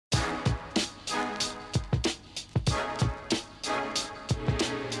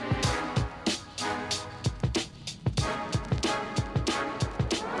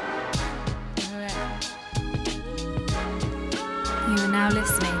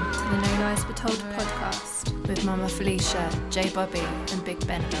Lies Were Told podcast with Mama Felicia, J Bobby and Big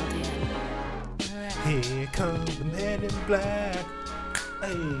Ben LDN. Here come the man in black.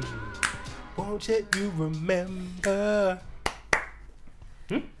 Hey, won't you remember?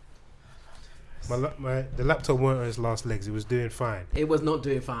 The laptop weren't on its last legs. It was doing fine. It was not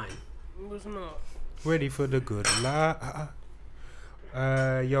doing fine. It was not. Ready for the good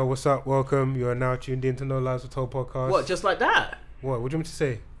yo, what's up? Welcome. You are now tuned in to No Lies Were Told podcast. What, just like that? What do you want me to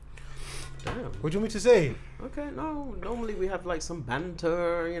say? Damn. What do you want me to say? Okay, no. Normally we have like some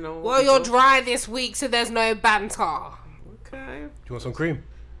banter, you know. Well, you're dry this week, so there's no banter. Okay. Do you want some cream?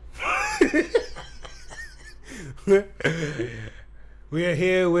 We are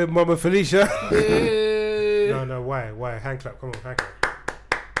here with Mama Felicia. No, why? Hand clap, come on, hand clap.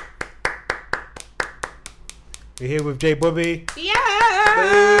 We're here with J Bobby. Yeah!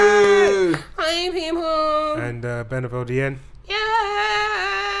 Boo! Hi, people. And Ben of LDN. Yay!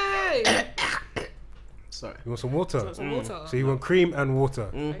 Sorry. You want some water? Want some water? So you want cream and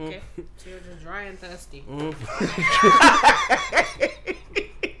water. Mm-hmm. Okay. So you're just dry and thirsty.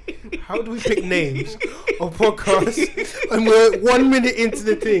 How do we pick names of podcasts and we're 1 minute into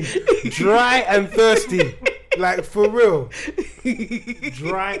the thing? Dry and thirsty. Like, for real.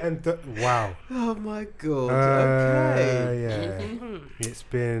 Dry and wow. Oh my god. Okay. Yeah. Mm-hmm. It's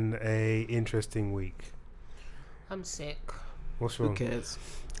been a interesting week. I'm sick. What's Who wrong? cares?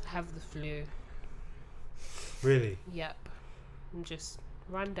 I have the flu. Really? Yep. I'm just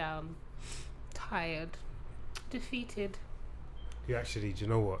run down, tired, defeated. You actually, do you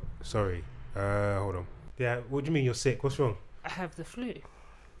know what? Sorry. Hold on. Yeah, what do you mean you're sick? What's wrong? I have the flu.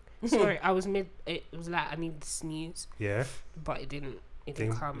 Sorry, I was it was like I needed to sneeze, Yeah? but it didn't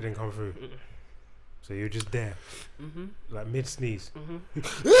come. It didn't come through. Mm-mm. So you're just there. Mm-hmm. Like mid sneeze.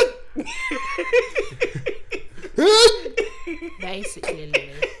 Basically,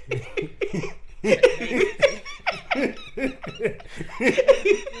 Lily.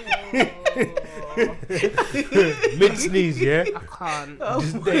 Mid sneeze, yeah? I can't.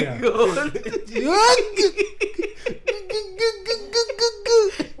 Just Oh there.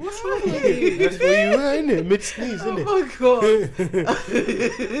 What's wrong with you? That's where you were, innit? Mid sneeze, Oh innit? my god.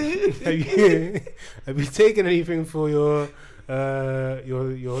 Have you taken anything for your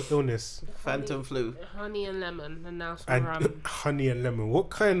illness? Phantom flu. Honey and lemon, and now some And rum. honey and lemon. What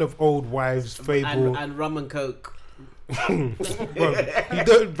kind of old wives' fable? And rum and coke. Bro, you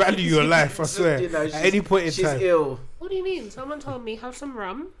don't value your life, I swear. You know, At any point in she's time. ill. What do you mean? Someone told me have some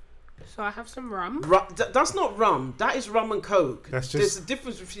rum, so I have some rum. That's not rum. That is rum and coke. That's There's just- a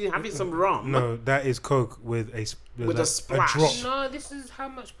difference between having some rum. No, that is Coke with a splash. drop. No, this is how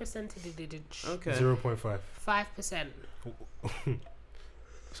much percentage it is. Okay. 0.5. 5%.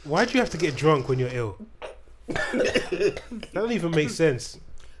 Why do you have to get drunk when you're ill? That don't even make sense.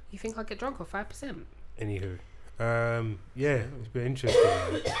 You think I'll get drunk or 5%? Anywho, yeah, it's been interesting.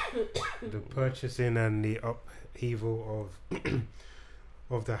 Man. The purchasing and the upheaval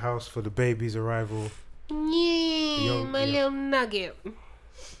of the house for the baby's arrival. Yeah, my yeah. little nugget.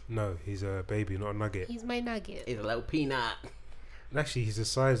 No, he's a baby, not a nugget. He's my nugget. It's a little peanut. And actually, he's the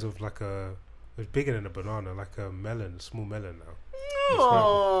size of like it's bigger than a banana, like a melon, small melon now.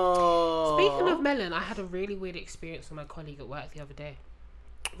 Aww. Speaking of melon, I had a really weird experience with my colleague at work the other day.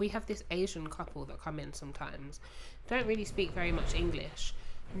 We have this Asian couple that come in sometimes, don't really speak very much English,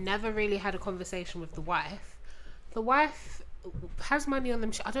 never really had a conversation with the wife. The wife has money on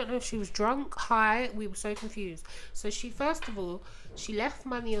them. I don't know if she was drunk, high, we were so confused. So she, first of all, she left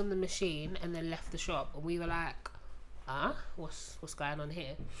money on the machine and then left the shop, and we were like, what's going on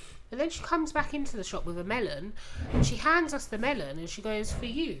here? And then she comes back into the shop with a melon, and she hands us the melon, and she goes, for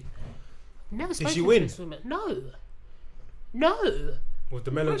you. Never spoken she to win? this woman. No. Was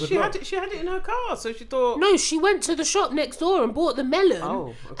the melon Well, good she luck? had it in her car, so she thought. No, she went to the shop next door and bought the melon,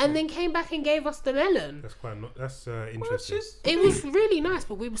 Oh, okay. and then came back and gave us the melon. That's Well, interesting. It was really nice,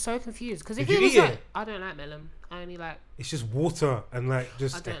 but we were so confused because if Did it you was eat like, it? I don't like melon. I only like. It's just water and like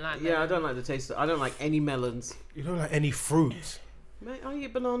just. I don't like. Yeah, I melon. don't like the taste. I don't like any melons. You don't like any fruit. Mate, I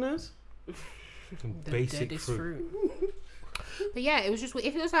eat bananas. Some The basic deadest fruit. But yeah, it was just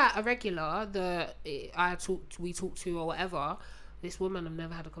if it was like a regular we talked to or whatever. This woman, I've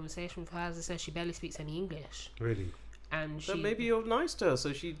never had a conversation with her. As I said, she barely speaks any English, Really? and So she maybe you're nice to her,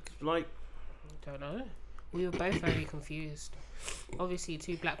 so she like. don't know. We were both very confused. Obviously,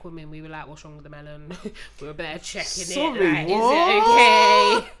 two black women. We were like, "What's wrong with the melon?" We were there checking Sorry, it. Like, what? is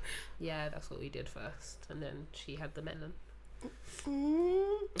it okay? Yeah, that's what we did first, and then she had the melon.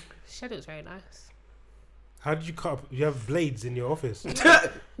 She said it was very nice. How did you cut up? You have blades in your office.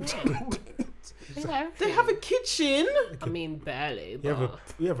 Yeah, They have a kitchen. I mean, barely. You But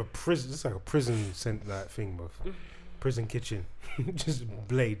have a prison. It's like a prison sent that thing, bro. Prison kitchen, just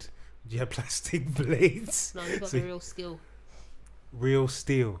blade. You have plastic blades. no, you got So- the real skill. Real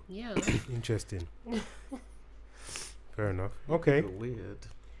steel. Yeah. Interesting. Fair enough. Okay. Weird.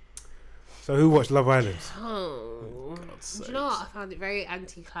 So who watched Love Island? Oh, do you know what? I found it very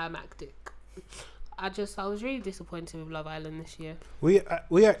anticlimactic. I was really disappointed with Love Island this year. We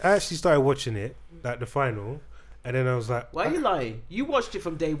actually started watching it, like the final, and then I was like, Why are you lying? You watched it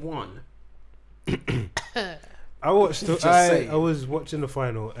from day one. I watched. Just saying. I was watching the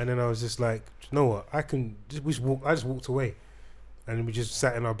final, and then I was just like, you know what? I can just. I just walked away, and then we just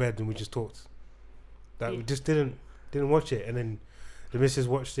sat in our bed and we just talked. That we just didn't watch it, and then the missus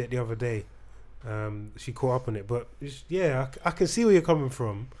watched it the other day. She caught up on it, but I can see where you're coming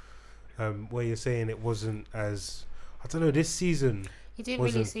from. Where you're saying it wasn't as, I don't know, this season. It didn't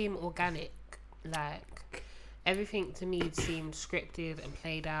really wasn't- seem organic. Like, everything to me seemed scripted and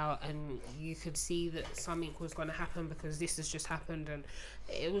played out, and you could see that something was going to happen because this has just happened, and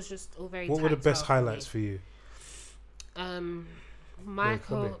it was just all very. What were the best tactile highlights for you?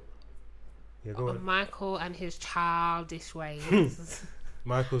 Michael. Yeah, go on. Michael and his childish ways.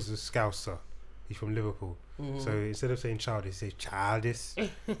 Michael's a Scouser. He's from Liverpool. Mm-hmm. So instead of saying childish, say childish.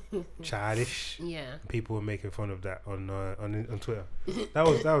 Childish. Yeah. People were making fun of that on Twitter. That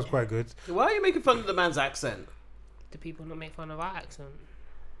was quite good. Why are you making fun of the man's accent? Do people not make fun of our accent?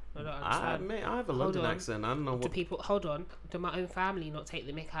 I don't I understand. have a London accent. I don't know Do what. people hold on? Do my own family not take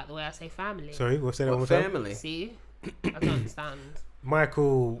the mick out the way I say family? Sorry, what's that one more What time? family? See, I don't understand.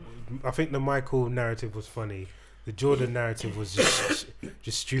 Michael, I think the Michael narrative was funny. The Jordan narrative was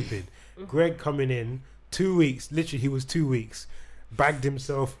just stupid. Greg coming in 2 weeks, literally he was 2 weeks, bagged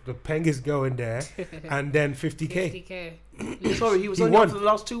himself, the peng is going there, and then 50k. 50k. Sorry, he was He on won. for the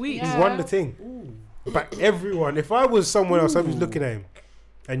last 2 weeks. Yeah. He won the thing. Back everyone. If I was someone else, I'd be looking at him.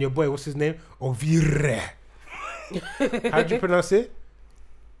 And your boy, what's his name? Ovire. How do you pronounce it?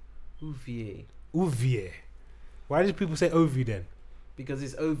 Ouvier. Ouvier. Why did people say Ovi then? Because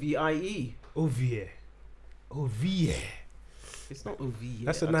it's OVIE. Ovier. Ovier. It's not Ouvier.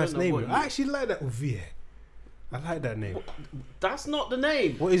 That's a I nice don't know name. what I actually like that Ovier. I like that name. That's not the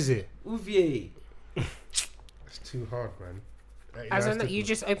name. What is it? Ouvier. It's too hard, man. As That's you difficult.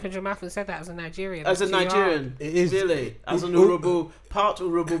 just opened your mouth and said that as a Nigerian. As a That's too Nigerian. It is. Really. As an Ooh. part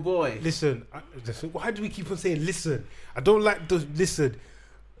Urubu boy. Listen, why do we keep on saying listen? I don't like the listen.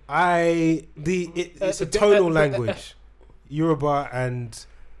 It's a tonal language. Yoruba and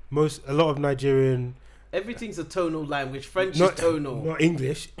a lot of Nigerian, Everything's a tonal language. French not is tonal. not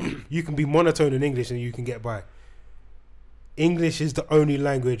English. You can be monotone in English and you can get by. English is the only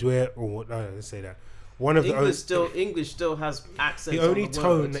language where, let's say that one of English still has accents. the only on the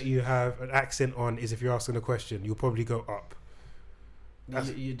tone words. that you have an accent on is if you're asking a question. You'll probably go up.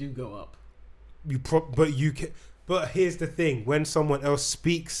 You do go up. But here's the thing: when someone else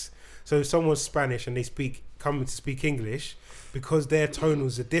speaks, so if someone's Spanish and they come to speak English, because their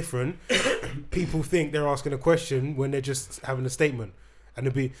tonals are different, people think they're asking a question when they're just having a statement, and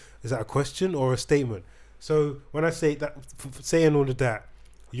is that a question or a statement? So when I say that, saying all of that,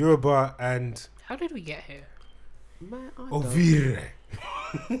 Yoruba and How did we get here? Man, Ovire.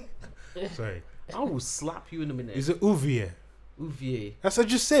 Sorry, I will slap you in a minute. is it Ouvier? Ouvier. That's what I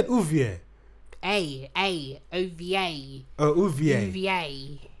just said. Ouvier. OVA. Oh, Ouvier.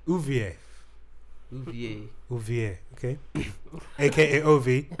 UVA. Ouvier. Ouvier. Ouvier. Okay. AKA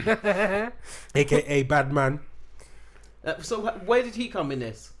Ovi. AKA Bad Man. So where did he come in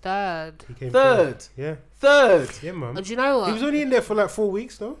this? Third. He came Third. third. Yeah. Third. Yeah, man. Do you know what? He was only in there for like 4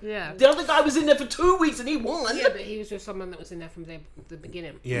 weeks, though. Yeah. The other guy was in there for 2 weeks and he won. Yeah, but he was with someone that was in there from the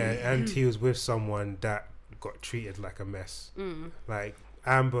beginning. Yeah, and he was with someone that got treated like a mess. Like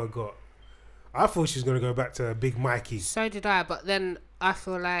Amber got. I thought she was gonna go back to Big Mikey. So did I, but then I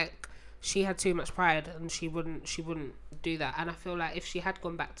feel like she had too much pride and she wouldn't do that. And I feel like if she had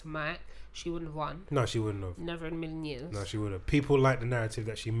gone back to Mike, she wouldn't have won. No, she wouldn't have. Never in a million years. No, she would have. People like the narrative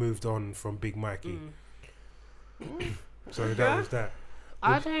that she moved on from Big Mikey. So that was that.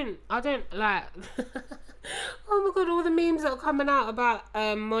 I don't like. Oh my god! All the memes that are coming out about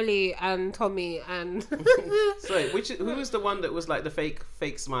Molly and Tommy and Sorry, who was the one that was like the fake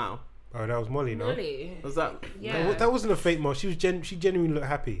smile? Oh, that was Molly, no? Molly. Was that? Yeah, No, that wasn't a fake mom. She genuinely looked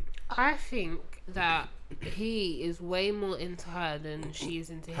happy. I think that he is way more into her than she is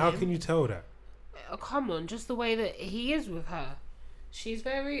into him. How can you tell that? Oh, come on, just the way that he is with her. She's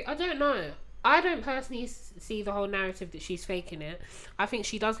very. I don't know. I don't personally see the whole narrative that she's faking it. I think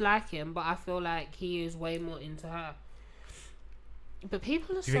she does like him, but I feel like he is way more into her. But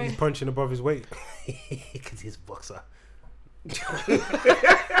people are Do you think so. he's punching above his weight? Because he's a boxer.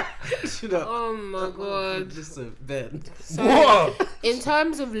 Shut up. Oh my god. Listen, Ben. So, What? in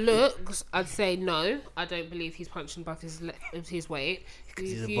terms of looks, I'd say no. I don't believe he's punching above his weight.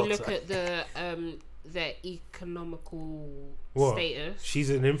 he's If a you look boxer. at their economical What? status, She's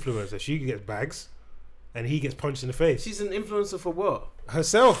an influencer. She gets bags, and he gets punched in the face. She's an influencer for what?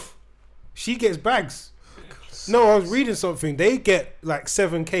 Herself, she gets bags. No, I was reading something. They get like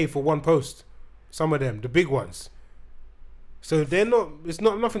 7K for one post. Some of them, the big ones. So they're not. It's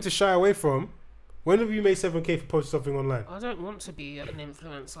not nothing to shy away from. When have you made 7K for posting something online? I don't want to be an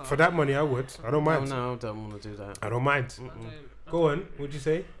influencer. For that money, I would. I don't mind. No, I don't want to do that. I don't mind. I don't- Go on. What'd you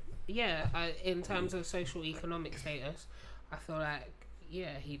say? Yeah, in terms of social economic status, I feel like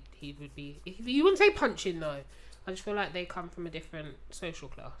he would be. You wouldn't say punching though. I just feel like they come from a different social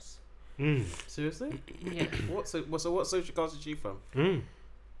class. Seriously? Yeah, What social class is she from?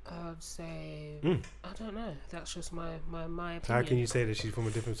 I'd say Mm. I don't know. That's just my opinion. How can you say that she's from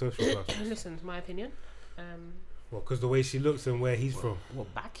a different social class? Listen to my opinion. Well, because the way she looks and where he's from. Well,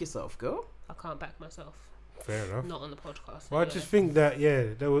 back yourself, girl. I can't back myself. Fair enough. Not on the podcast. Well, I just think that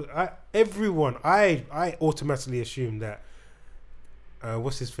there was everyone. I automatically assumed that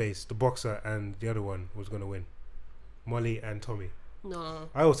what's his face, the boxer, and the other one was going to win, Molly and Tommy. No.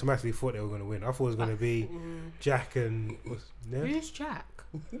 I automatically thought they were going to win. I thought it was going to be Jack and Who's Jack?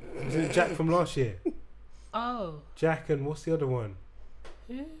 Isn't it Jack from last year? Oh, Jack and what's the other one?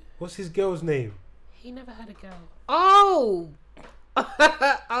 who? What's his girl's name? He never had a girl. Oh,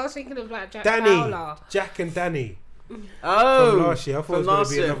 I was thinking of like Jack Danny. Fowler. Jack and Danny Oh, from last year. I thought it was from going to last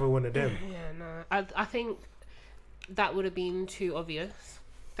be year. another one of them. Yeah, no. I think that would have been too obvious.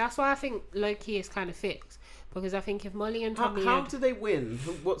 That's why I think low-key is kind of fixed. Because I think if Molly and Tommy How had... do they win?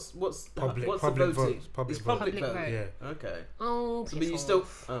 What's Public the votes. voting? Public It's vote. public Public vote. vote. Yeah. Okay. Oh, So, but piss you still.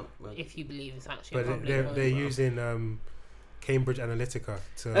 off. Oh, well. If you believe it's actually a But public they're vote. using Cambridge Analytica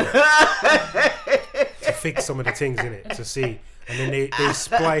to fix some of the things in it to see, and then they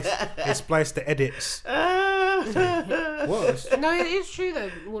splice the edits. What? No, it is true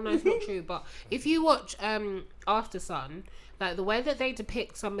though. Well, no, it's not true. But if you watch After Sun, like the way that they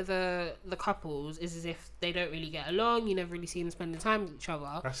depict some of the couples is as if they don't really get along. You never really see them spending time with each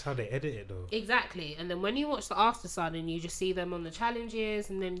other. That's how they edit it though. Exactly. And then when you watch the After Sun and you just see them on the challenges,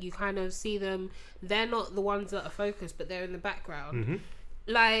 and then you kind of see them, they're not the ones that are focused, but they're in the background.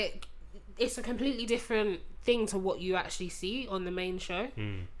 Like, it's a completely different thing to what you actually see on the main show.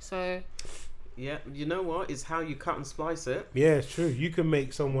 So Yeah, you know what? It's how you cut and splice it. Yeah, it's true. You can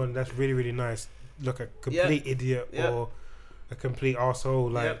make someone that's really, really nice look a complete idiot or a complete arsehole.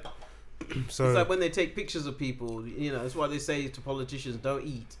 Like, so It's like when they take pictures of people, you know, that's why they say to politicians, don't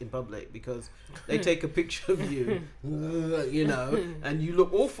eat in public, because they take a picture of you, you know, and you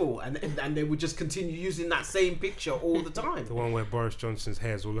look awful, and they would just continue using that same picture all the time. the one where Boris Johnson's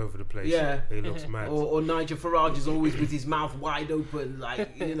hair's all over the place. Yeah. He looks mad. Or Nigel Farage is always with his mouth wide open,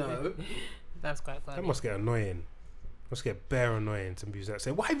 like, you know. that's quite funny. That must get annoying. Must get bare annoying to use that.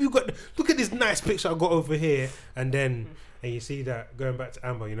 Say, why have you got? Look at this nice picture I got over here, and then and you see that going back to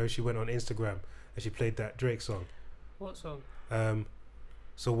Amber. You know, she went on Instagram and she played that Drake song. What song?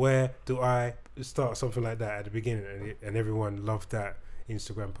 So where do I start? Something like that at the beginning, and everyone loved that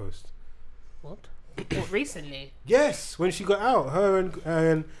Instagram post. What? What, recently? Yes, when she got out, her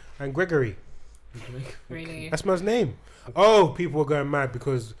and Gregory. Really? That's my name. Oh, people were going mad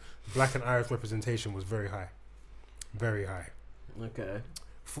because black and Irish representation was very high. Very high. Okay.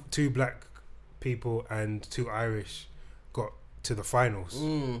 2 black people and 2 Irish got to the finals.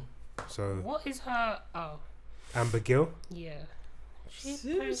 So What is her... Oh, Amber Gill. yeah.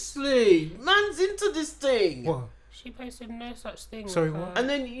 Seriously, man's into this thing. What? She posted no such thing. Sorry, with what? her- And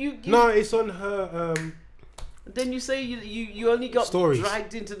then you No, it's on her. then you say you only got Stories.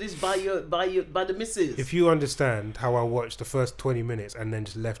 dragged into this by the missus. If you understand how I watched the first 20 minutes and then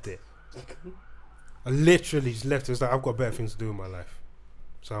just left it, I literally just left it. It's like I've got better things to do in my life,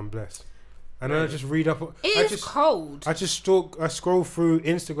 so I'm blessed. And then I just read up. It is cold. I scroll through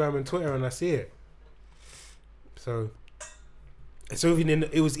Instagram and Twitter and I see it. So it's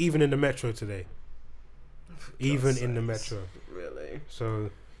it was even in the metro today. Even in the metro. Really? So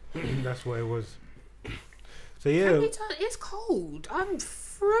that's what it was. So Can yeah. we it's cold. I'm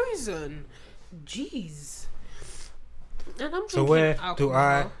frozen. Jeez. And I'm So drinking where do alcohol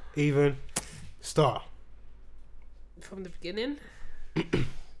I even start? from the beginning. Oh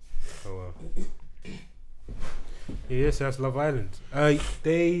well. Yes, that's Love Island.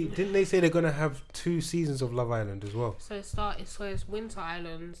 They say they're gonna have 2 seasons of Love Island as well. So it's Winter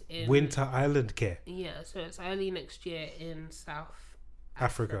Island in Winter Island care. Yeah, so it's early next year in South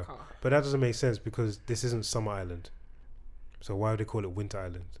Africa. But that doesn't make sense because this isn't Summer Island. So why would they call it Winter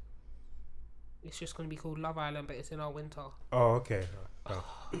Island? It's just going to be called Love Island, but it's in our winter. Oh, okay. Oh.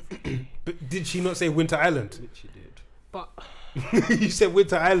 But did she not say Winter Island? She did. But You said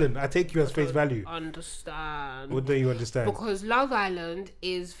Winter Island. I take you as face value. understand. What don't you understand? Because Love Island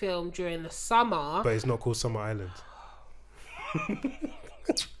is filmed during the summer. But it's not called Summer Island.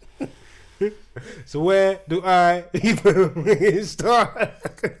 So where do I even start?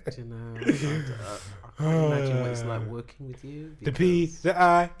 You know, I can't imagine what it's like working with you. The P, because- the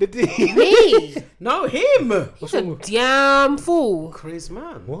I, the D. Me? No, him. He's a damn fool. Crazy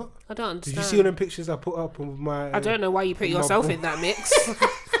man. What? I don't understand. Did you see all them pictures I put up with my... I don't know why you put my yourself ball? in that mix.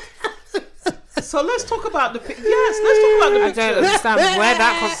 So let's talk about the yes. Let's talk about the I pictures. don't understand where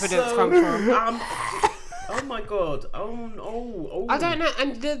that confidence comes from. Oh my god. Oh. I don't know.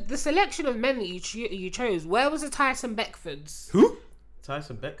 And the selection of men that you chose, where was the Tyson Beckfords? Who?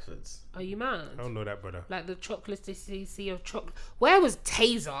 Tyson Beckford's. Are you mad? I don't know that, brother. Like the chocolatey of chocolate. Where was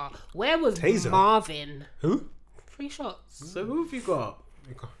Taser? Where was Taser? Marvin? Who? 3 shots. So who have you got?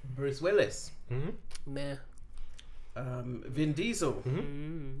 Bruce Willis. Meh. Vin Diesel.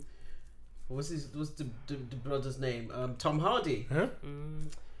 What's the brother's name? Tom Hardy. Huh?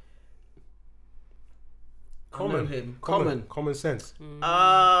 I know him. Common sense.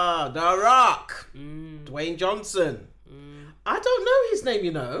 Ah, The Rock. Dwayne Johnson. I don't know his name,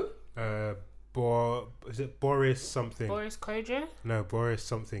 you know. Is it Boris something? Boris Kodjoe? No, Boris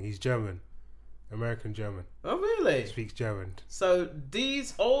something. He's German. American German. Oh, really? Speaks German. So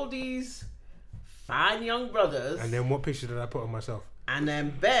all these fine young brothers, And then what picture did I put of myself? and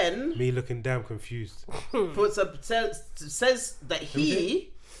then Ben Me looking damn confused. puts up says that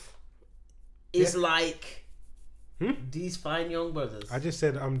he is like these fine young brothers. I just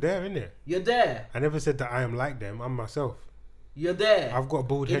said I'm there, innit? You're there. I never said that I am like them. I'm myself. You're there. I've got a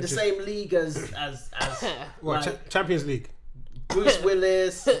bald in head. the just- same league as What, like Champions League? Bruce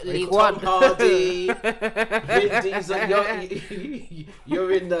Willis, League Tom One. Hardy, Vin Diesel.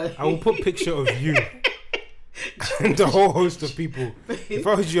 You're in the. I will put picture of you and the whole host of people. If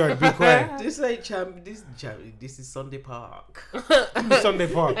I was you, I'd be quiet. This ain't This is Sunday Park. Sunday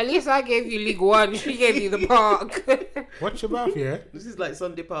Park. At least I gave you League One. She gave you the park. Watch your mouth, yeah? This is like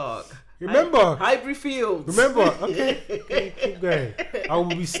Sunday Park. Remember? Highbury Fields. Remember? Okay, keep going. I will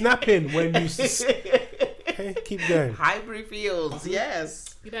be snapping when you... Okay, keep going. Highbury Fields,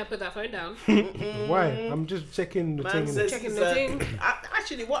 yes. You better put that phone down. Why? I'm just checking the Man thing. says Checking he's, the thing.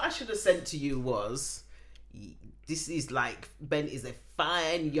 Actually, what I should have sent to you was, this is like, Ben is a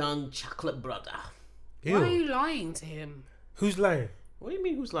fine young chocolate brother. Ew. Why are you lying to him? Who's lying? What do you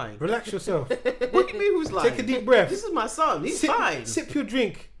mean who's lying? Relax yourself. What do you mean who's lying? Take a deep breath. This is my son. He's fine. Sip your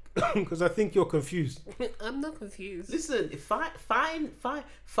drink. Because I think you're confused. I'm not confused. Listen,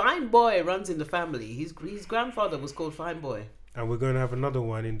 fine boy runs in the family. His grandfather was called Fine Boy. And we're going to have another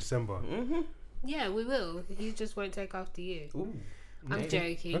one in December. Yeah, we will. He just won't take after you. Ooh. I'm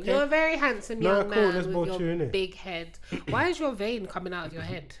joking. Okay. You're a very handsome No, young cool, man let's both with cheer, your innit? big head. Why is your vein coming out of your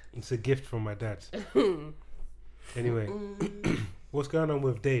head? It's a gift from my dad. Anyway, what's going on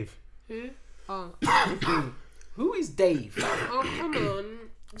with Dave? Who? Oh, Who is Dave? oh, come on,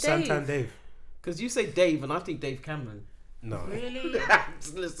 Santan Dave. Because you say Dave and I think Dave Cameron. No. Really?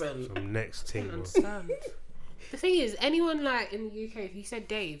 Listen. Some next I thing. don't Bro. understand. The thing is, anyone like in the UK, if you said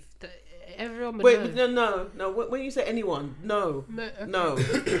Dave, everyone would Wait, know. no. When you say anyone, no. Okay. No.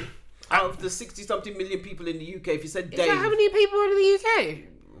 Out of the 60-something million people in the UK, if you said Is Dave. that how many people are in the UK?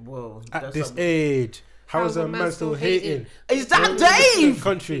 Whoa. At that's this some- age, how is a man still hating? Is that Dave?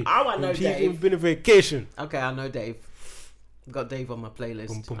 Country. Oh, I know when people Dave. been on vacation. Okay, I know Dave. Got Dave on my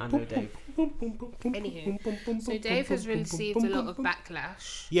playlist. I know Dave. Anywho, so Dave has received a lot of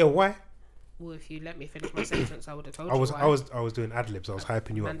backlash. Yeah, why? Well, if you let me finish my sentence, I would have told I you was why. doing ad libs. I was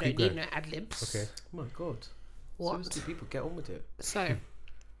hyping you Man up. don't Keep need going. no ad libs. Okay. Oh my god. What? Seriously, people get on with it. So,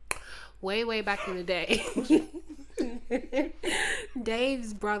 way back in the day,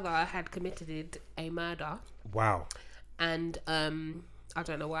 Dave's brother had committed a murder, Wow. and I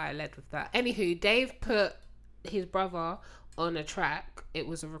don't know why I led with that. Anywho, Dave put his brother on a track. It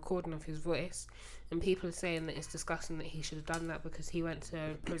was a recording of his voice, and people are saying that it's disgusting that he should have done that because he went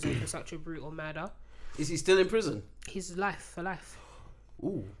to prison for such a brutal murder. Is he still in prison? His life for life.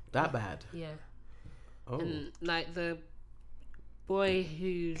 Ooh, that bad. Yeah. Oh. And like the boy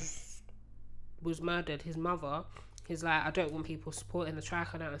who was murdered, his mother, he's like, I don't want people supporting the track.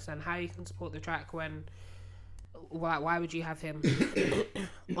 I don't understand how you can support the track when, why would you have him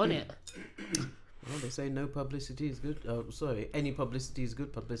on it? Well, they say no publicity is good. Oh, sorry, any publicity is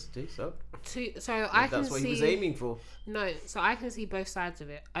good publicity. So I can that's what see, he was aiming for. No, so I can see both sides of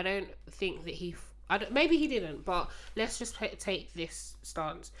it. I don't think that maybe he didn't, but let's just take this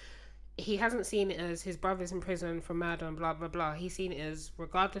stance. He hasn't seen it as his brother's in prison for murder and blah blah blah. He's seen it as,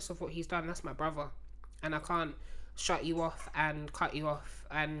 regardless of what he's done, that's my brother, and I can't shut you off and cut you off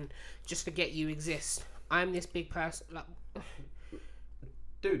and just forget you exist. I'm this big person. Like,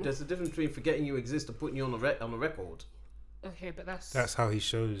 dude, there's a difference between forgetting you exist and putting you on a record. Okay, but that's how he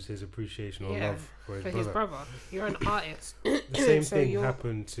shows his appreciation or love for his brother. You're an artist. The same thing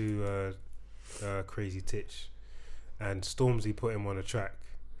happened to Crazy Titch, and Stormzy put him on a track,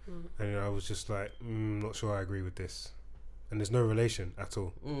 and I was just like, not sure I agree with this. And there's no relation at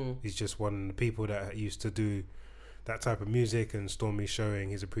all. He's just one of the people that used to do that type of music, and Stormy showing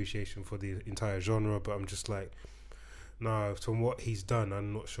his appreciation for the entire genre. But I'm just like, no, from what he's done,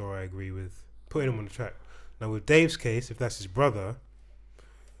 I'm not sure I agree with putting him on the track. Now with Dave's case, if that's his brother,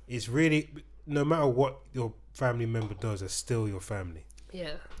 it's really, no matter what your family member does, it's still your family.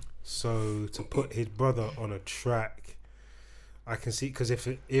 Yeah. So to put his brother on a track, I can see, because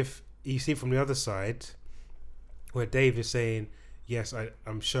if you see from the other side, where Dave is saying, yes,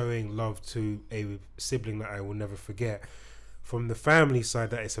 I'm showing love to a sibling that I will never forget. From the family side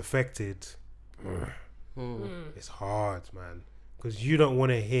that it's affected, it's hard, man. Because you don't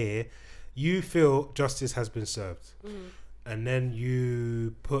want to hear, you feel justice has been served. And then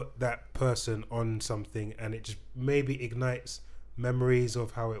you put that person on something and it just maybe ignites memories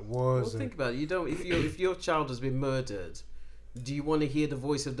of how it was. Well, think about it. You don't. If your child has been murdered, do you want to hear the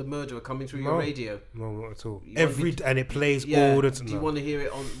voice of the murderer coming through your radio? No, not at all. And it plays all the time. Do you want to hear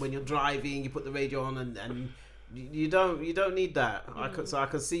it on when you're driving? You put the radio on, and you don't need that. So I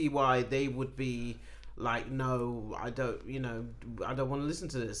can see why they would be like, no, I don't. I don't want to listen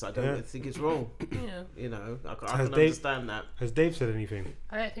to this. I don't think it's wrong. I can understand that. Has Dave said anything?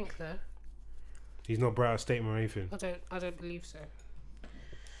 I don't think so. He's not brought out a statement or anything. I don't believe so.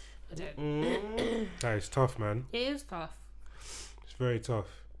 I don't. That is tough, man. It is tough. It's very tough.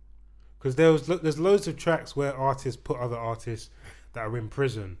 Because there's loads of tracks where artists put other artists that are in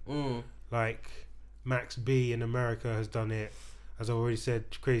prison. Like Max B in America has done it. As I already said,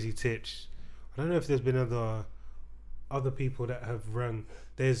 Crazy Titch. I don't know if there's been other people that have run.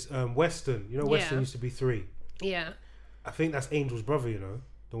 There's Weston. Weston used to be 3. Yeah. I think that's Angel's brother,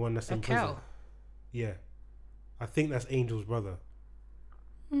 the one that's in prison. Yeah. I think that's Angel's brother.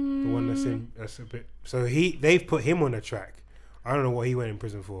 The one that's a bit. So they've put him on a track. I don't know what he went in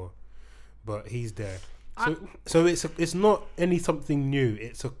prison for, but he's there. So it's not something new.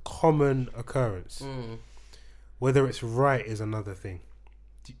 It's a common occurrence. Whether it's right is another thing.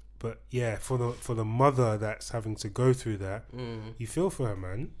 But yeah, for the mother that's having to go through that, you feel for her,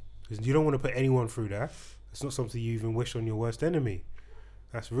 man, because you don't want to put anyone through that. It's not something you even wish on your worst enemy.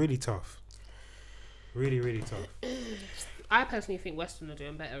 That's really tough. Really, really tough. I personally think Western are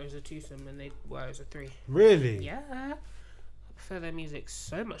doing better as a twosome than they were as a 3. Really? Yeah. I prefer their music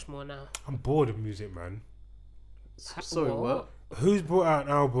so much more now. I'm bored of music, man. Sorry, what? Who's brought out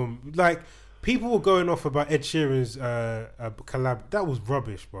an album? Like, people were going off about Ed Sheeran's collab. That was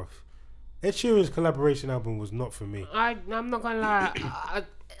rubbish, bruv. Ed Sheeran's collaboration album was not for me. I'm not gonna lie.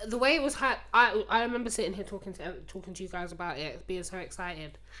 The way it was I remember sitting here talking to you guys about it, being so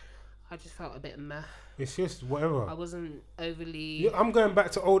excited. I just felt a bit meh. It's just whatever. I wasn't overly. Yeah, I'm going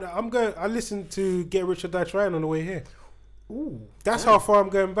back to old. I listened to Get Rich or Die Trying on the way here. Ooh, that's how far I'm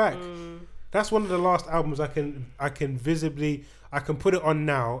going back. That's one of the last albums I can visibly. I can put it on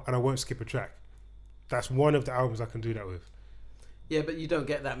now and I won't skip a track. That's one of the albums I can do that with. Yeah, but you don't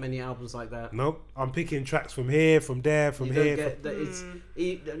get that many albums like that. Nope. I'm picking tracks from here, from there, from here. There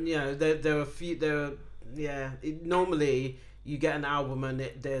are a few. Normally you get an album and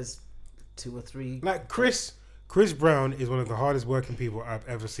there's 2 or 3. Like Chris Brown is one of the hardest working people I've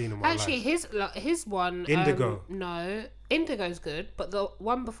ever seen in my life. Actually, his one. Indigo. No, Indigo's good, but the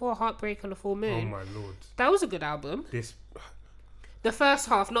one before Heartbreak on the Full Moon. Oh my lord. That was a good album. The first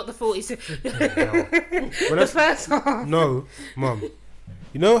half, not the 46. The first half. No, Mum.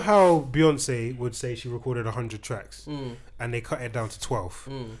 You know how Beyonce would say she recorded 100 tracks and they cut it down to 12?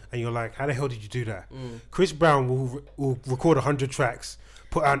 And you're like, how the hell did you do that? Chris Brown will record 100 tracks,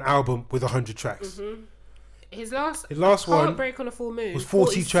 put out an album with 100 tracks. His last one, Heartbreak on the Full Moon, was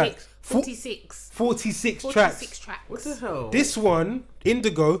 40 tracks. 46 tracks. What the hell? This one,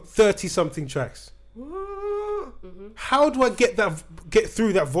 Indigo, 30-something tracks. How do I get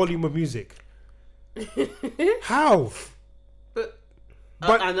through that volume of music? How? But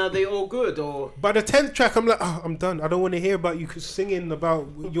But and are they all good or? by the 10th track, I'm like, oh, I'm done. I don't want to hear about you singing about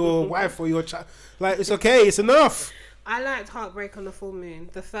your wife or your child. Like, it's okay. It's enough. I liked Heartbreak on the Full Moon,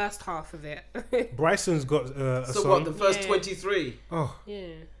 the first half of it. Bryson's got a So song. what? The first Yeah. 23. Oh, Yeah.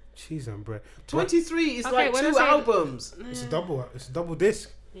 jeez, I'm bread. 23 is Okay, like when I 2 say- albums. It's a double. It's a double disc.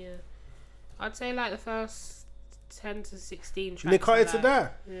 Yeah. I'd say like the first 10 to 16 tracks. And they cut are it to like-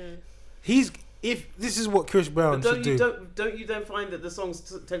 that. Yeah. If this is what Chris Brown But should do. don't you then find that the songs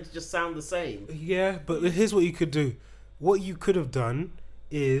tend to just sound the same? Yeah, but here's what you could do. What you could have done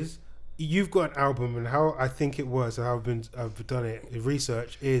is you've got an album, and how I think it was, and I've done it in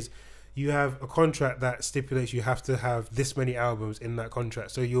research, is you have a contract that stipulates you have to have this many albums in that contract.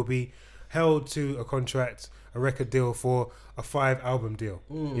 So you'll be held to a contract, a record deal for a 5-album deal.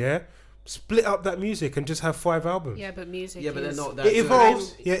 Yeah? Split up that music and just have 5 albums. Yeah, but music. Yeah, but they're is- not that It good.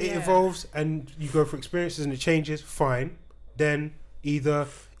 evolves. Yeah, it Yeah. evolves, and you go for experiences and it changes. Fine. Then either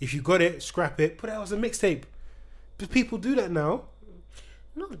if you got it, scrap it, put it out as a mixtape. But people do that now.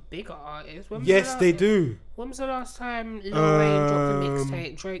 Not the bigger artists. When was Yes, the they la- do. When was the last time Lil Wayne dropped a Um,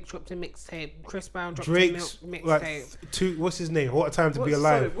 mixtape? Drake dropped a mixtape. Chris Brown dropped Drake's a mixtape. like what's his name? What a time to be Sorry,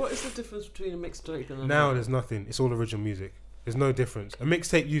 alive. what is the difference between a mixtape and a Now there's nothing. It's all original music. There's no difference. A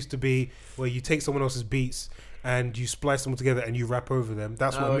mixtape used to be where you take someone else's beats and you splice them together and you rap over them.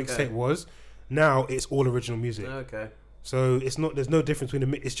 That's what Oh, a okay. mixtape was. Now it's all original music. Okay. So it's not. There's no difference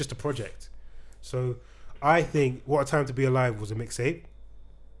between it's just a project. So I think What a Time to Be Alive was a mixtape.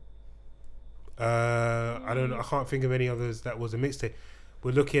 I don't know. I can't think of any others that was a mixtape.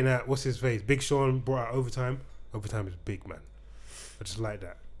 We're looking at what's his face. Big Sean brought out Overtime. Overtime is big, man. I just like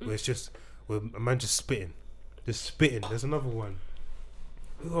that. Where it's just where a man just spitting. There's another one.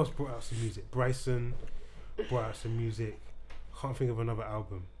 Who else brought out some music? Bryson brought out some music. Can't think of another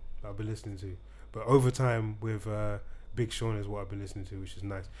album that I've been listening to. But Overtime with Big Sean is what I've been listening to, which is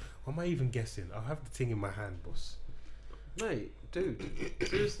nice. What am I even guessing? I'll have the thing in my hand, boss. Mate, dude,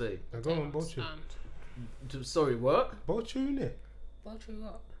 seriously. Now go on, Bolchu. Sorry, what? Bolchu, innit? What you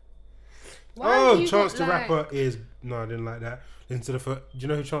got? Oh, you Chance got, the like- Rapper is... No, I didn't like that. Listen to the first... Do you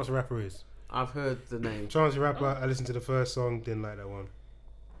know who Chance the Rapper is? I've heard the name. Chance the Rapper, I listened to the first song, didn't like that one.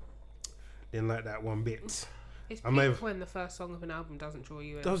 Didn't like that one bit. It's I may peak have- when the first song of an album doesn't draw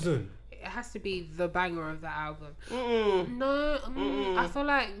you in. Doesn't. It has to be the banger of the album. Mm-mm. No, I feel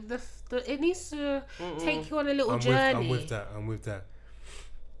like it needs to take you on a little journey. I'm with that.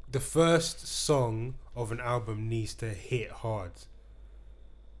 The first song of an album needs to hit hard.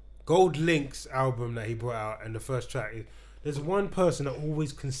 Gold Link's album that he brought out and the first track, there's one person that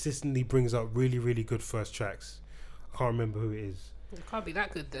always consistently brings out really, really good first tracks. I can't remember who it is. It can't be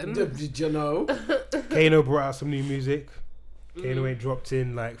that good then. Did you know? Kano brought out some new music. Kano ain't dropped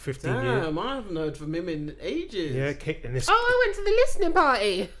in like 15 years. Damn, I haven't heard from him in ages. Yeah, and this Oh, I went to the listening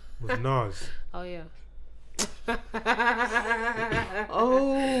party. was Nas. Oh yeah.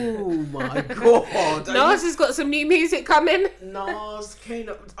 Oh my god. Nas has got some new music coming. Nas,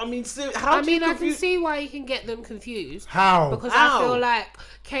 Kano. I mean, how I do you mean, I can confuse? see why you can get them confused How? because How? I feel like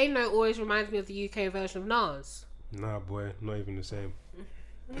Kano always reminds me of the UK version of Nas. Nah, boy, not even the same.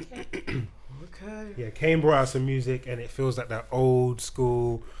 Okay. Yeah, Kane brought out some music and it feels like that old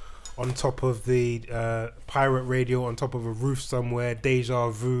school on top of the pirate radio on top of a roof somewhere, deja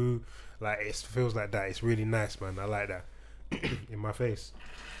vu. Like, it feels like that. It's really nice, man. I like that. In my face.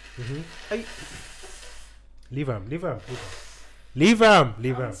 Hey. Leave him. I'm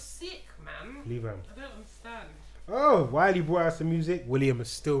sick, man. Leave him. I don't understand. Oh, Wiley brought out some music. William is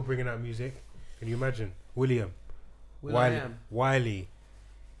still bringing out music. Can you imagine? William. Will Wiley. I am. Wiley.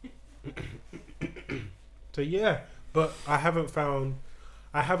 So yeah, but I haven't found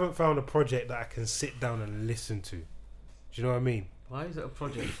a project that I can sit down and listen to. Do you know what I mean? Why is it a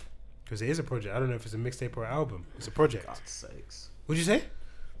project? Because it is a project. I don't know if it's a mixtape or an album. It's a project. God's sakes. What'd you say?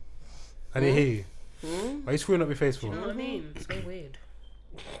 I didn't hear you. Hmm? Why are you screwing up your face for? You know what I mean? So weird.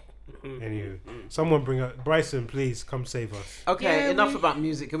 Anywho, someone bring up Bryson, please come save us. Okay, Yeah, enough we- about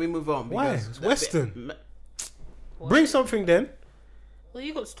music. Can we move on? Why? Because- It's Western. What? Bring something then. What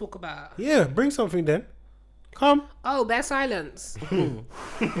you got to talk about? Yeah, bring something then. Come. Oh, Bear Silence.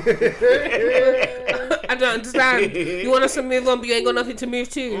 I don't understand. You want us to move on, but you ain't got nothing to move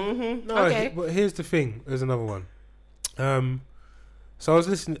to. No, Okay. but here's the thing. There's another one. So I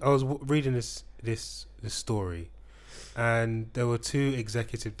was reading this story, and there were 2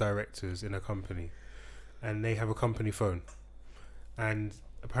 executive directors in a company, and they have a company phone, and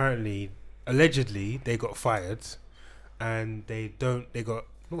allegedly they got fired, and they got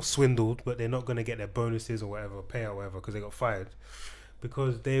not swindled, but they're not going to get their bonuses or whatever, payout or whatever, because they got fired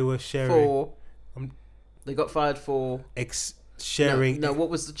because they were sharing For Um, they got fired for sharing. No, what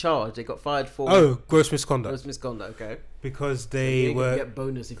was the charge? They got fired for. Gross misconduct. Gross misconduct. Okay. Because You they ain't gonna were. get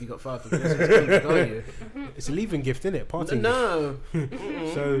bonus if you got fired for gross misconduct, are you? It's a leaving gift, isn't it? Parting. No.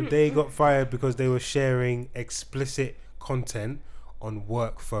 So they got fired because they were sharing explicit content on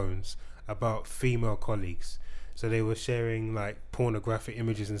work phones about female colleagues. So they were sharing like pornographic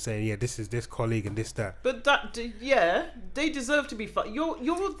images and saying, "Yeah, this is this colleague and this that." But they deserve to be fired. You're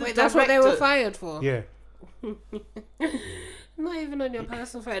the Wait, that's what they were director. fired for? Yeah. Not even on your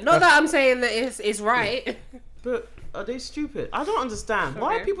personal phone. Not that I'm saying that it's right. But are they stupid? I don't understand.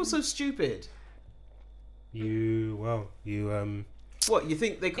 Why Okay. are people so stupid? What You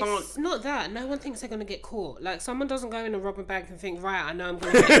think they can't? It's not that. No one thinks they're going to get caught. Like, someone doesn't go in and rob a bank and think, right, I know I'm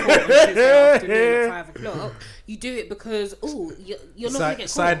going to get caught on Tuesday afternoon at 5 o'clock. You do it because, you're not going to get caught.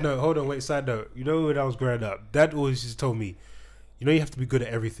 Side note, hold on, wait, side note. You know when I was growing up, Dad always just told me, you know you have to be good at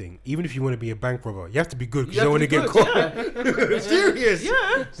everything. Even if you want to be a bank robber, you have to be good because you don't want to get caught. Serious.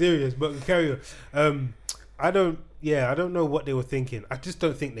 Yeah. Serious, but carry on. I don't know what they were thinking. I just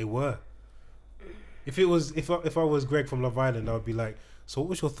don't think they were. If I was Greg from Love Island, I would be like, so what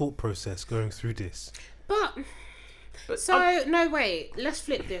was your thought process going through this? But I'm- no, wait. Let's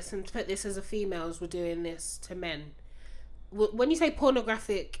flip this and put this as a females were doing this to men. When you say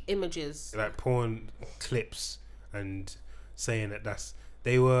pornographic images, Like porn clips and saying that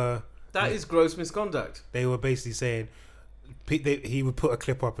That is gross misconduct. they were basically saying he would put a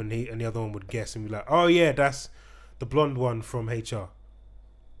clip up and the other one would guess and be like, oh yeah, that's the blonde one from HR.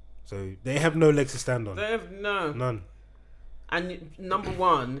 So they have no legs to stand on. They have None. And number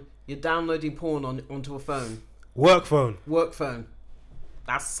one, you're downloading porn onto a phone, Work phone. work phone.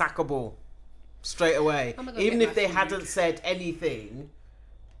 That's sackable straight away. I'm gonna go Even get if my they food. hadn't said anything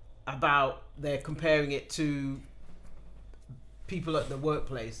about they're comparing it to people at the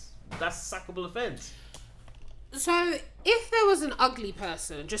workplace, that's a sackable offence. so if there was an ugly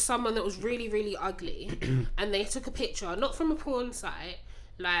person, just someone that was really, really ugly, and they took a picture, not from a porn site,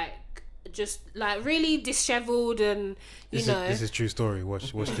 like just like really disheveled and This is true story.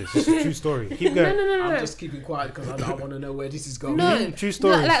 Watch this. This is a true story. Keep going. no. I'm just keeping quiet because I want to know where this is going. No, True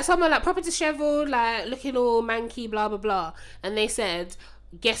story. Like someone like proper disheveled, like looking all manky, blah blah blah, and they said,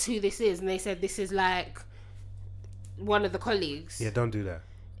 "Guess who this is?" And they said, "This is like one of the colleagues." Yeah, don't do that.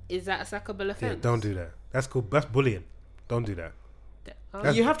 Is that a sackable offence? Yeah, don't do that. That's cool. That's bullying. Don't do that. Oh.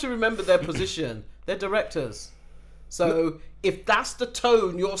 That's- You have to remember their position. They're directors. So if that's the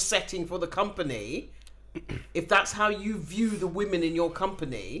tone you're setting for the company, if that's how you view the women in your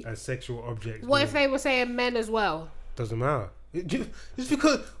company, As sexual objects. What if they were saying men as well? Doesn't matter. It's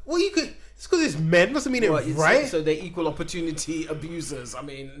because it's because it's men doesn't mean what, it's right. so they're equal opportunity abusers. I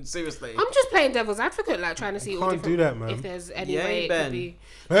mean, seriously. I'm just playing devil's advocate, like trying to see all Can't different, do that, man. if there's any Yeah, way it Ben. could be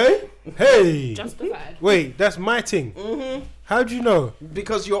Hey, justified. wait, that's my thing. Mm-hmm. How'd you know?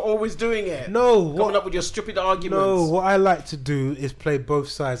 Because you're always doing it. No, Coming what? up with your stupid arguments. No, what I like to do is play both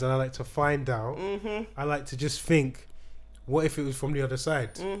sides, and I like to find out. Mm-hmm. I like to just think, what if it was from the other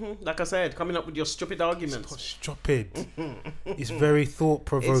side? Mm-hmm. Like I said, coming up with your stupid arguments. Stupid. It's very thought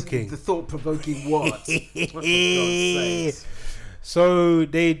provoking. It's the thought-provoking what? For God's sakes. So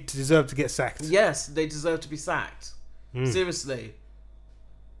they deserve to get sacked. Yes, they deserve to be sacked. Mm. Seriously.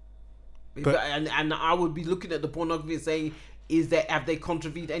 But- and I would be looking at the pornography and saying, have they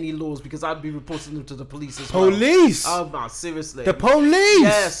contravened any laws? Because I'd be reporting them to the police as well. Police. Oh man, seriously. The police.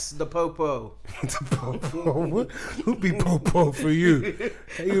 Yes, the popo. The popo. Who'd be popo for you?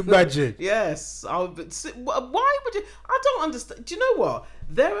 Can you imagine? Yes, why would you? I don't understand. Do you know what?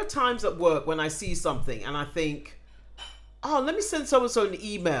 There are times at work when I see something and I think, oh, let me send so and so an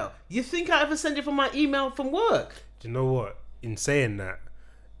email. You think I ever send it from my email from work? Do you know what? In saying that,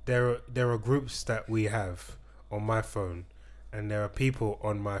 there are groups that we have on my phone, and there are people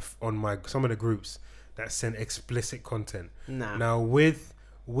on my some of the groups that send explicit content. Nah. Now with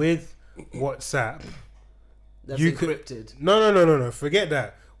WhatsApp, That's you could- encrypted. no. Forget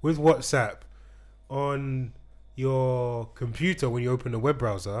that. With WhatsApp, on your computer when you open the web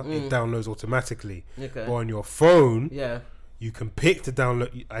browser, it downloads automatically. Okay. But on your phone, Yeah. you can pick to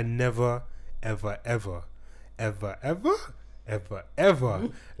download. I never, ever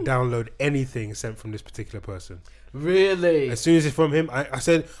download anything sent from this particular person. Really? As soon as it's from him,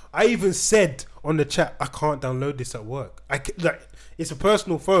 I even said on the chat, I can't download this at work. It's a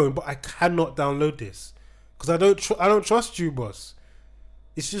personal phone, but I cannot download this because I don't trust you, boss.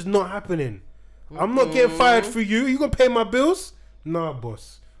 It's just not happening. I'm not getting fired for you. You gonna pay my bills? Nah,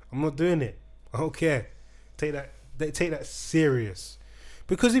 boss. I'm not doing it. I don't care. Take that serious.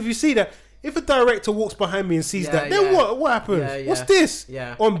 Because if you see that, if a director walks behind me and sees Yeah, that, then yeah. what happens? Yeah, What's yeah. this?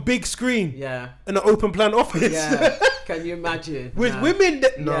 Yeah. On big screen Yeah. in an open plan office. Yeah. Can you imagine? With No. women,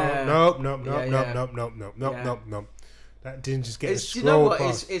 no, Yeah. no. Yeah. That didn't just get a It's, you know scroll what?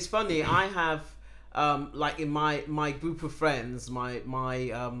 past. It's funny. I have like in my group of friends, my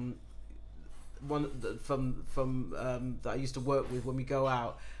one from that I used to work with when we go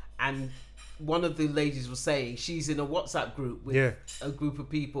out, and one of the ladies was saying she's in a WhatsApp group with a group of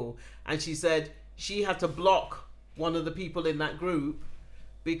people, and she said she had to block one of the people in that group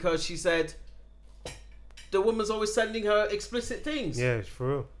because she said the woman's always sending her explicit things. Yeah, it's for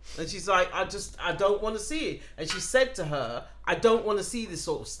real. And she's like, I don't want to see it. And she said to her, I don't want to see this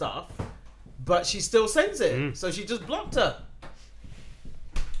sort of stuff, but she still sends it. So she just blocked her.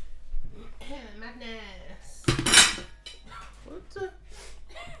 Madness. What the?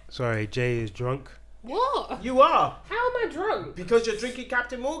 Sorry, Jay is drunk What? You are. How am I drunk? Because you're drinking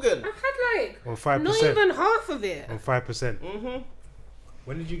Captain Morgan. I've had like on 5%. not even half of it. On 5%. Mm-hmm.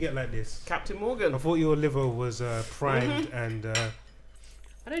 When did you get like this? Captain Morgan. I thought your liver was primed and.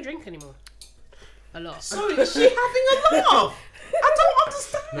 I don't drink anymore. A lot. Sorry, is she having a laugh? I don't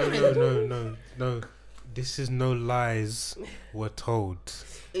understand. No. This is no lies were told.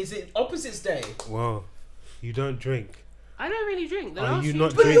 Is it Opposites Day? Well, you don't drink. I don't really drink. The Are last you few-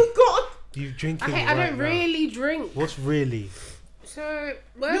 not But drink? you've got. You drinking Okay, right I don't now. really drink. What's really? So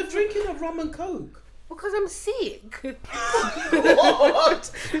You're drinking a rum and coke. because I'm sick.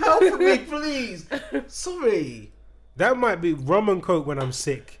 What? Help me, please. Sorry. That might be rum and coke when I'm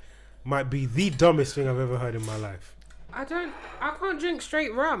sick. Might be the dumbest thing I've ever heard in my life. I can't drink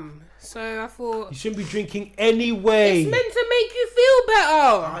straight rum. So I thought You shouldn't be drinking anyway. it's meant to make you feel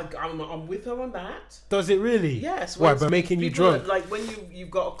better. I'm with her on that. Does it really? Yes. Why? when By making you people drunk? Like when you've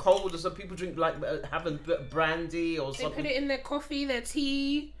got a cold or some people drink like having brandy or They something. put it in their coffee, their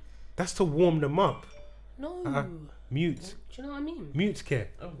tea. That's to warm them up. No. Mute. Do you know what I mean? Mute care.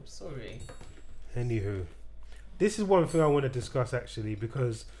 Oh, sorry. Anywho, this is one thing I want to discuss actually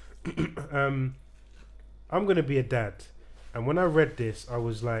because I'm gonna be a dad, and when I read this, I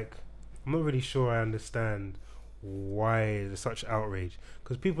was like, I'm not really sure I understand why there's such outrage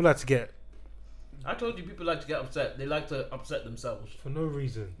because people like to get I told you people like to get upset. They like to upset themselves. for no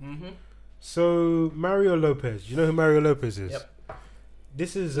reason. Mm-hmm. So Mario Lopez, you know who Mario Lopez is? Yep.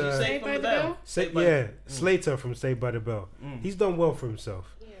 This is Did you say Saved from by the the Bell? Bell? Saved by- yeah, Slater from Saved by the Bell. Mm. He's done well for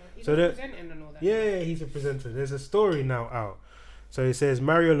himself. Yeah. He's So that- presenting and all that. Yeah, he's a presenter. There's a story now out. So it says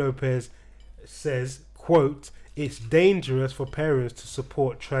Mario Lopez says, quote, "It's dangerous for parents to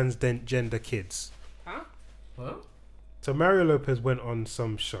support transgender kids." Huh? Huh? So Mario Lopez went on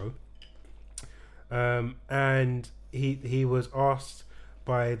some show, and he was asked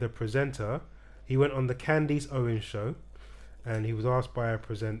by the presenter. He went on the Candice Owens show, and he was asked by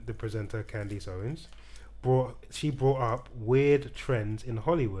the presenter Candice Owens. She brought up weird trends in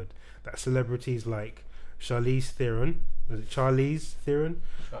Hollywood that celebrities like Charlize Theron,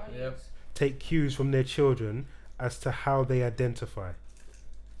 Yeah. take cues from their children as to how they identify.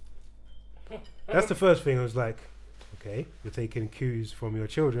 That's the first thing. I was like, okay, you're taking cues from your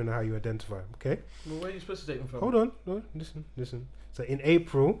children and how you identify. Okay, Well, where are you supposed to take them from? hold on. No, listen. So in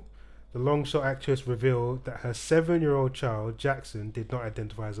April, the long shot actress revealed that her 7-year-old child, Jackson, did not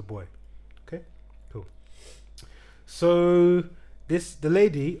identify as a boy. Okay, cool. So the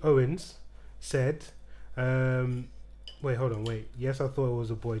lady, Owens, said, wait. Yes, I thought it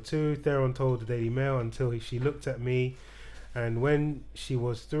was a boy too. Theron told the Daily Mail until she looked at me, and when she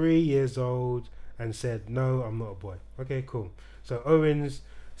was 3 years old, and said, "No, I'm not a boy." Okay, cool. So Owens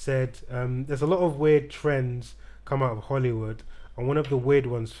said, "There's a lot of weird trends come out of Hollywood, and one of the weird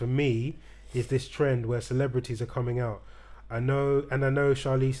ones for me is this trend where celebrities are coming out. I know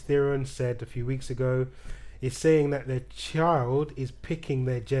Charlize Theron said a few weeks ago, is saying that their child is picking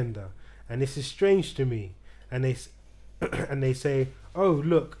their gender, and this is strange to me. And they and they say, 'Oh,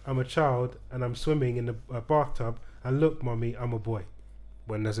 look, I'm a child and I'm swimming in a bathtub, and look, mommy, I'm a boy,'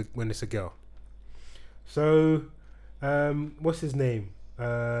 when it's a girl." So, what's his name?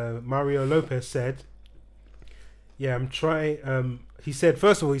 Mario Lopez said, "Yeah, I'm trying." He said,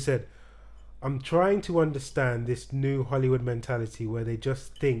 first of all, "I'm trying to understand this new Hollywood mentality where they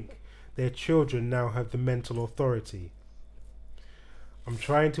just think their children now have the mental authority. I'm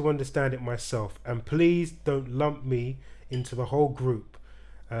trying to understand it myself, and please don't lump me into the whole group.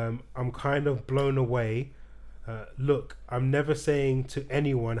 I'm kind of blown away. Look, I'm never saying to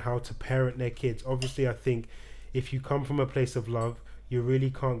anyone how to parent their kids. Obviously, I think if you come from a place of love, you really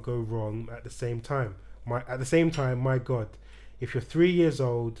can't go wrong at the same time. My God, if you're 3 years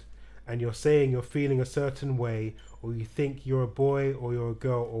old and you're saying you're feeling a certain way, or you think you're a boy or you're a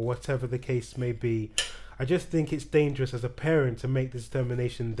girl or whatever the case may be, I just think it's dangerous as a parent to make this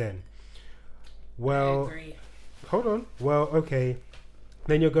determination then." I Well, agree. hold on. Well, okay.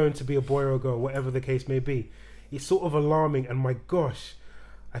 Then you're going to be a boy or a girl, whatever the case may be. It's sort of alarming, and my gosh,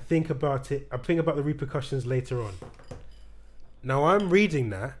 I think about it. I think about the repercussions later on. Now I'm reading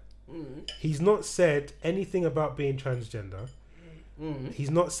that. He's not said anything about being transgender. He's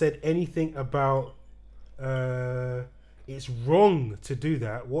not said anything about it's wrong to do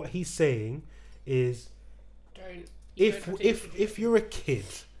that. What he's saying is, if you're a kid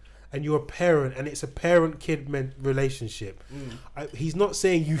and you're a parent and it's a parent-kid relationship, he's not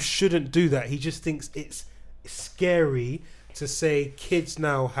saying you shouldn't do that. He just thinks it's scary to say kids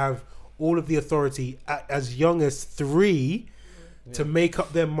now have all of the authority at as young as 3 to make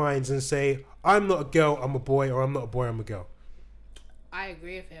up their minds and say, I'm not a girl, I'm a boy, or I'm not a boy, I'm a girl. I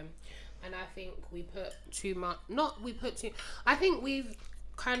agree with him, and I think we put too much. I think we've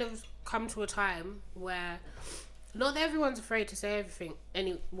kind of come to a time where not everyone's afraid to say everything,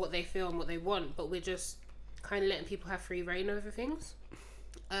 what they feel and what they want, but we're just kind of letting people have free reign over things.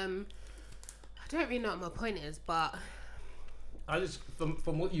 I don't really know what my point is, but I just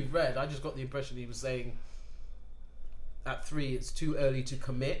from what you've read, I just got the impression he was saying at 3 it's too early to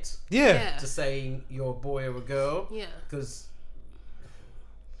commit. Yeah. To saying you're a boy or a girl. Yeah. Because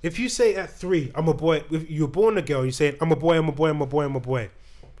if you say at 3, I'm a boy, if you're born a girl, you say, I'm a boy, I'm a boy, I'm a boy, I'm a boy.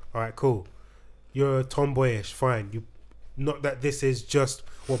 All right, cool. You're tomboyish, fine. You, not that this is just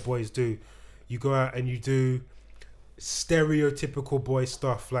what boys do. You go out and you do stereotypical boy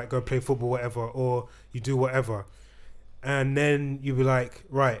stuff, like go play football, whatever, or you do whatever. And then you be like,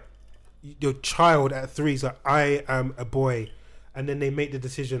 right, your child at 3 is like, I am a boy. And then they make the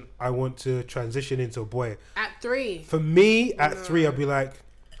decision, I want to transition into a boy. At 3. For me, at 3, I'll be like,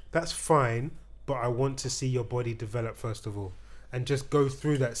 that's fine, but I want to see your body develop first of all. And just go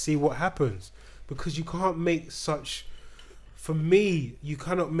through that, see what happens. Because you can't make such, for me, you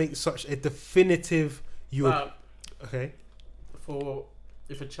cannot make such a definitive, okay.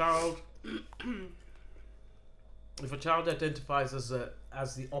 If a child identifies as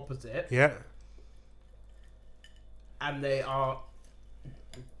the opposite, yeah, and they are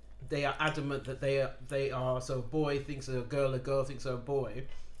adamant that they are so a boy thinks they're a girl thinks they're a boy,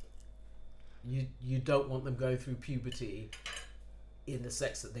 you don't want them going through puberty in the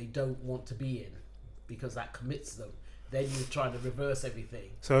sex that they don't want to be in, because that commits them. Then you're trying to reverse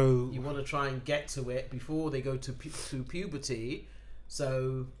everything. So you want to try and get to it before they go to puberty,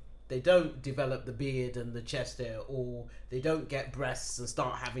 so they don't develop the beard and the chest hair, or they don't get breasts and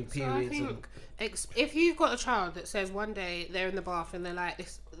start having periods. So I think if you've got a child that says one day they're in the bath and they're like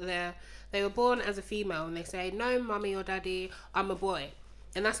this, they were born as a female and they say, no, mummy or daddy, I'm a boy,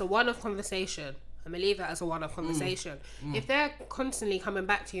 and that's a one-off conversation. I'm gonna leave that as a one-off conversation. If they're constantly coming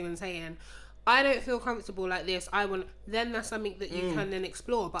back to you and saying, I don't feel comfortable like this, then that's something that you can then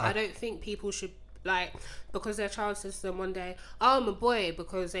explore. But I don't think people should, like, because their child says to them one day, oh, I'm a boy,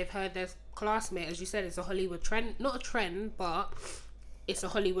 because they've heard their classmate, as you said, it's a Hollywood trend. Not a trend, but it's a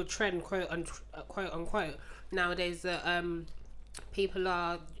Hollywood trend, quote unquote. Nowadays that people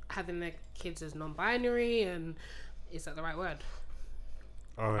are having their kids as non-binary, and is that the right word?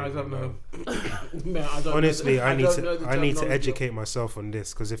 I don't know. Honestly, I need to educate myself on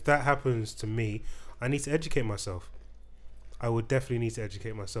this, because if that happens to me, I need to educate myself. I would definitely need to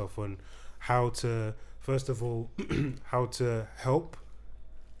educate myself on how to, first of all, how to help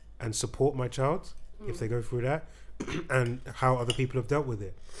and support my child if they go through that, and how other people have dealt with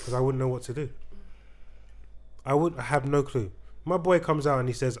it, because I wouldn't know what to do. I have no clue. My boy comes out and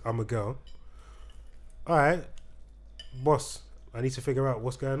he says, I'm a girl. All right, boss, I need to figure out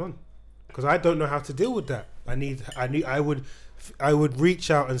what's going on, because I don't know how to deal with that. I would reach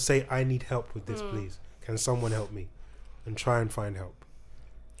out and say, I need help with this, please. Can someone help me? And try and find help.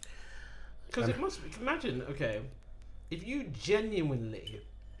 Because it must imagine, okay, if you genuinely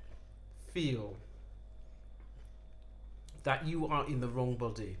feel that you are in the wrong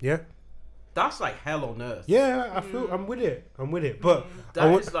body, yeah, that's like hell on earth. Yeah, I feel I'm with it. But that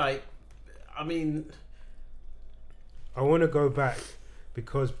is like, I mean, I want to go back,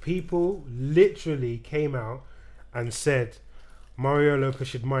 because people literally came out and said Mario Lopez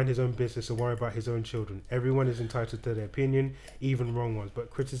should mind his own business and worry about his own children. Everyone is entitled to their opinion, even wrong ones, but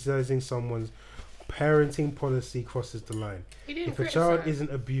criticizing someone's parenting policy crosses the line. If a child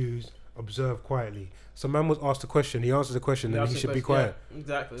isn't abused, observe quietly. So man was asked a question, he answered the question, and he should be quiet. Yeah,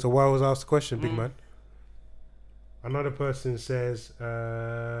 exactly. So why was asked the question, big man? Another person says,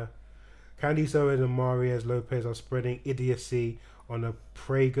 Candice Owen and Mariez Lopez are spreading idiocy on a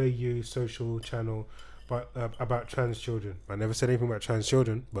PragerU social channel about trans children. I never said anything about trans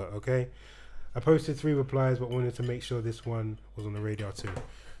children, but okay. I posted 3 replies, but wanted to make sure this one was on the radar too.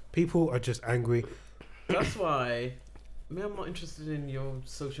 People are just angry. That's why. Me, I'm not interested in your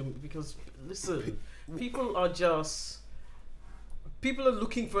social because listen, people are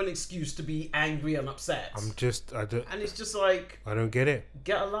looking for an excuse to be angry and upset. And it's just like, I don't get it.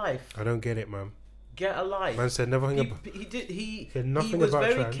 get a life. I don't get it, man. Get a life. Man said nothing about. He said nothing was about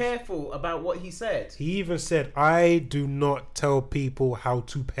very trans. careful about what he said. He even said, "I do not tell people how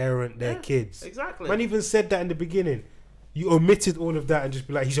to parent their kids." Exactly. Man even said that in the beginning. You omitted all of that and just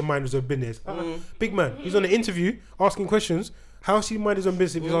be like, he should mind his own business. Big man, he's on an interview asking questions. How should he mind his own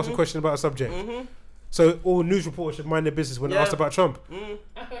business if he's asking questions about a subject? So all news reporters should mind their business when asked about Trump.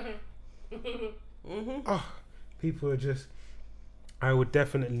 People are just... I would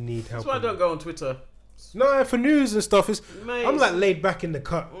definitely need help. That's why I don't go on Twitter. No, for news and stuff, Mate. I'm like laid back in the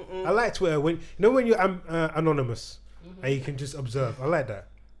cut. I like Twitter when you're anonymous and you can just observe. I like that.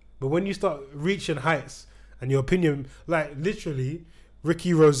 But when you start reaching heights and your opinion, like literally, Rick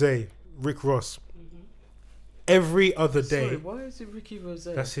Ross, every other day. Sorry, why is it Ricky Rose?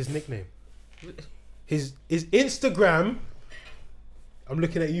 That's his nickname. His Instagram. I'm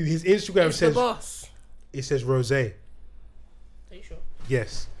looking at you. His Instagram It's says the boss. it says Rose. Are you sure?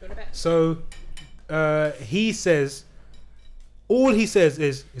 Yes. Go to bed. So he says, all he says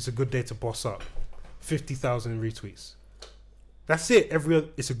is, it's a good day to boss up. 50,000 retweets. That's it.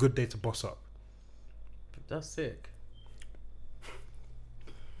 It's a good day to boss up. That's sick.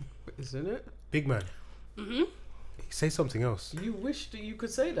 Isn't it? Big man. Say something else. You wish that you could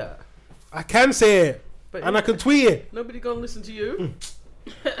say that. I can say it. But And I can tweet it. Nobody gonna listen to you.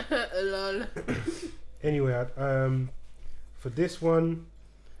 Lol. Anyway, for this one,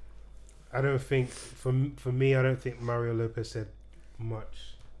 I don't think, for me, I don't think Mario Lopez said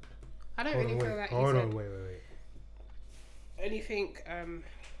much. I don't really feel that he Hold said on, wait. anything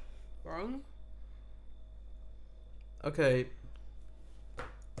wrong. Okay,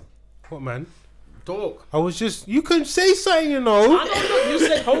 What, man? talk. I was just, you can say something, you know. I don't know. You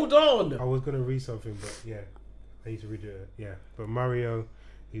said hold on. I was going to read something, but yeah, I need to read it. Yeah, but Mario,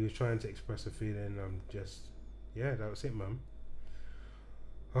 he was trying to express a feeling. Yeah, that was it, man.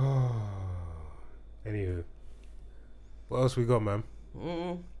 Oh, anywho, what else we got, man?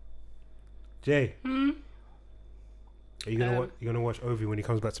 Jay, are you gonna watch Ovi when he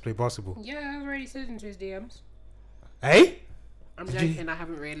comes back to play basketball? Yeah, I've already said into his DMs. Hey, I'm Did joking. I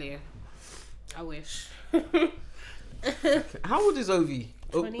haven't really. I wish. How old is Ovi?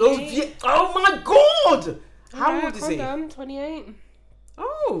 28. Oh my god! How old is he? 28.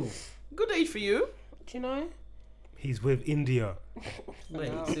 Oh, good age for you. Do you know? he's with India.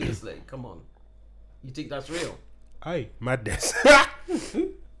 Wait, seriously, come on. You think that's real? Aye, madness.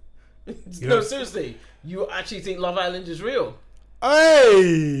 No, seriously. You actually think Love Island is real?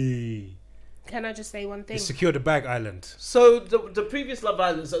 Hey, Can I just say one thing? he secured the bag island. So the previous Love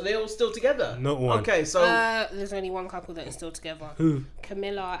Islands, are they all still together? Not one. Okay, so There's only one couple that is still together. Who?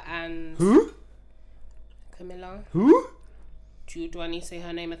 Camilla and Who? Camilla. Who? Do I need to say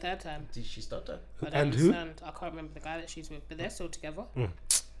her name a third time? did she stutter? I don't And who? understand. I can't remember the guy that she's with, but they're still together.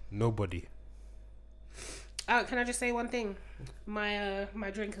 Nobody. Can I just say one thing? My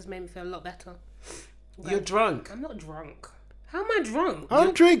drink has made me feel a lot better. You're drunk. I'm not drunk. How am I drunk?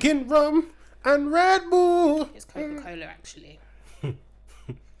 I'm drinking rum and Red Bull. It's Coca-Cola, actually. Who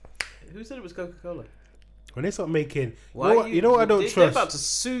said it was Coca-Cola? When they start making, Why you know what I don't They're trust. about to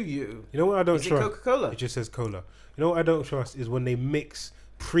sue you. You know what I don't Is it trust? Coca-Cola? It just says cola. You know what I don't trust is when they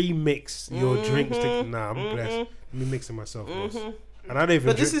pre-mix your drinks. Nah, I'm blessed. Let me mix it myself, boss. And I don't even.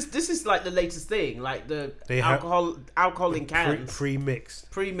 But this is like the latest thing, like the They have- alcohol in cans,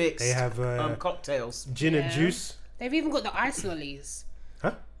 pre-mixed. pre-mixed. They have cocktails. gin and Yeah. juice. They've even got the ice lollies.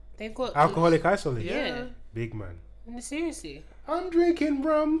 Huh? They've got Alcoholic isolate. Yeah. Big man. Seriously. I'm drinking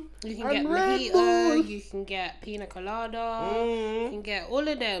rum. You can and get Red mojito, Bull. you can get pina colada, you can get all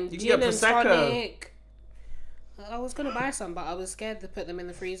of them. You can Gin get and Prosecco. tonic. I was gonna buy some, but I was scared to put them in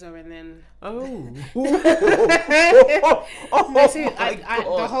the freezer and then. Oh. No, seriously, my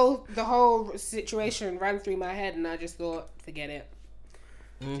God. the whole situation ran through my head, and I just thought, forget it.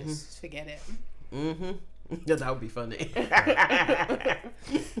 Just forget it. Yeah, that would be funny.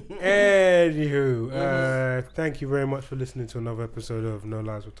 Anywho, thank you very much for listening to another episode of No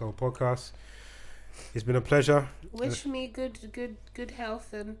Lies Were Told podcast. It's been a pleasure. Wish me good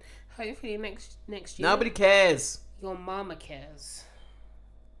health, and hopefully next year. Nobody cares. Your mama cares.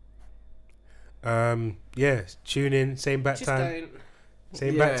 Yeah, tune in, same bat Just time, don't.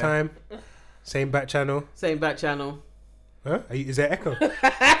 same Yeah. bat time, same bat channel. Same back channel. Huh? Is there echo?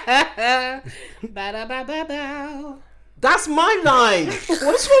 Ba-da-ba-ba-bow. That's my line.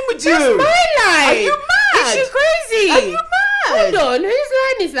 What's wrong with you? That's my line. Are you mad? Is she crazy? Are you mad? Hold on, whose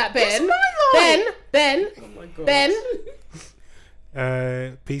line is that, Ben? It's my line. Ben, Ben. Oh my God. Ben.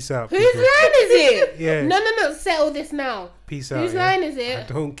 Peace out. Whose people. line is it? Yeah. No. Settle this now. Peace out. Whose yeah. line is I it?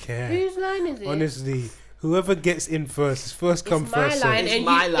 don't care. Whose line is it? Honestly, whoever gets in first is first come, It's my first line, served. It's and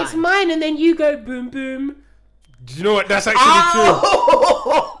my you, line. it's mine, and then you go boom boom. Do you know what? That's actually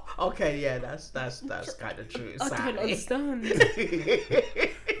Oh! Okay, yeah, that's kind of true. I don't Sadly. understand. true.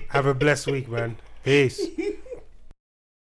 Have a blessed week, man. Peace.